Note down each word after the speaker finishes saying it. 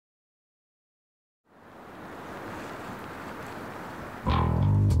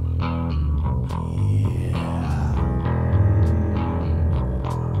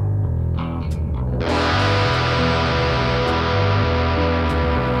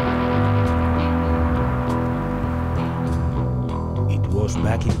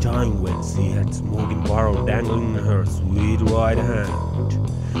back in time when she had smoking barrel dangling in her sweet right hand,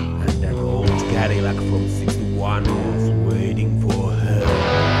 and that old Cadillac from '61 was waiting for her.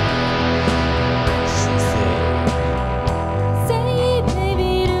 She said, "Say,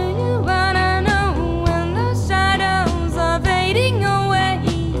 baby, do you wanna know when the shadows are fading away?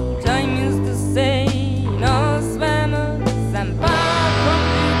 Time used to say, no swimmers and part from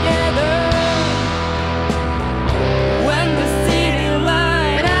together. When the city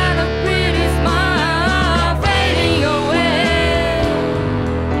light and a pretty smile fading away,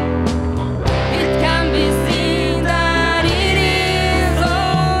 it can be seen that it is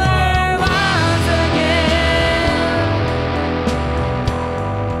over once again."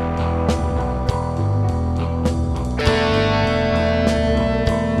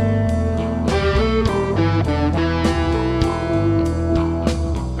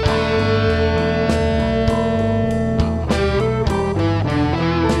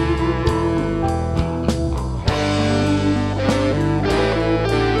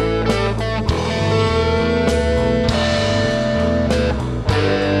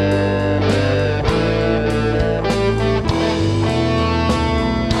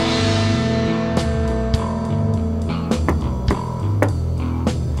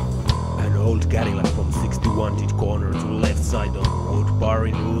 an old Cadillac from '61 did corner to left side on the road bar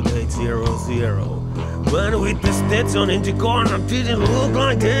in Route 800. Man with the Stetson in the corner didn't look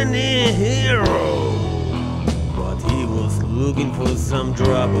like any hero, but he was looking for some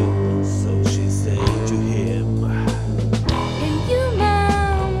trouble, so she said to him, "Hey, you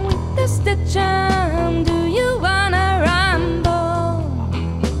man with the Stetson, do you wanna ramble?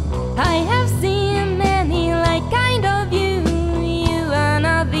 I have seen many like kind of you. You are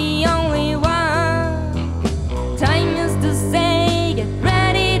not the only one. Time used to say, get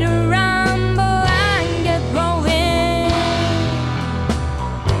ready to rumble and get rolling."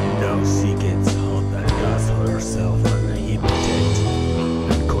 now she gets hot and does herself an imitate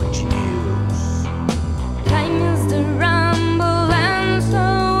and continues. Time used to rumble and so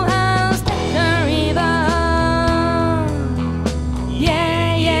has the river.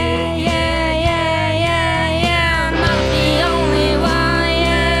 Yeah, yeah, yeah, yeah, yeah, yeah. Not the only one.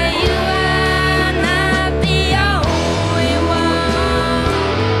 Yeah, you are not the only one.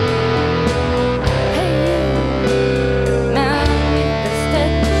 Hey, man with the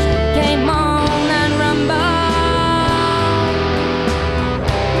Stetson, came on and rumble.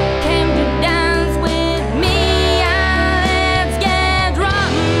 Came to dance with me and let's get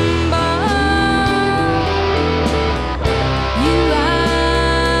rumble. You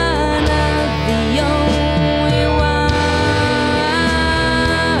are not the only one.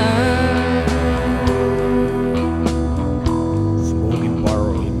 Smoking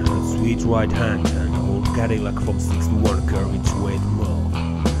barrel in her sweet right hand, and old Cadillac from '61 carriage weight more.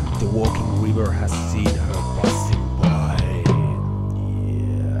 The walking river has seen her pass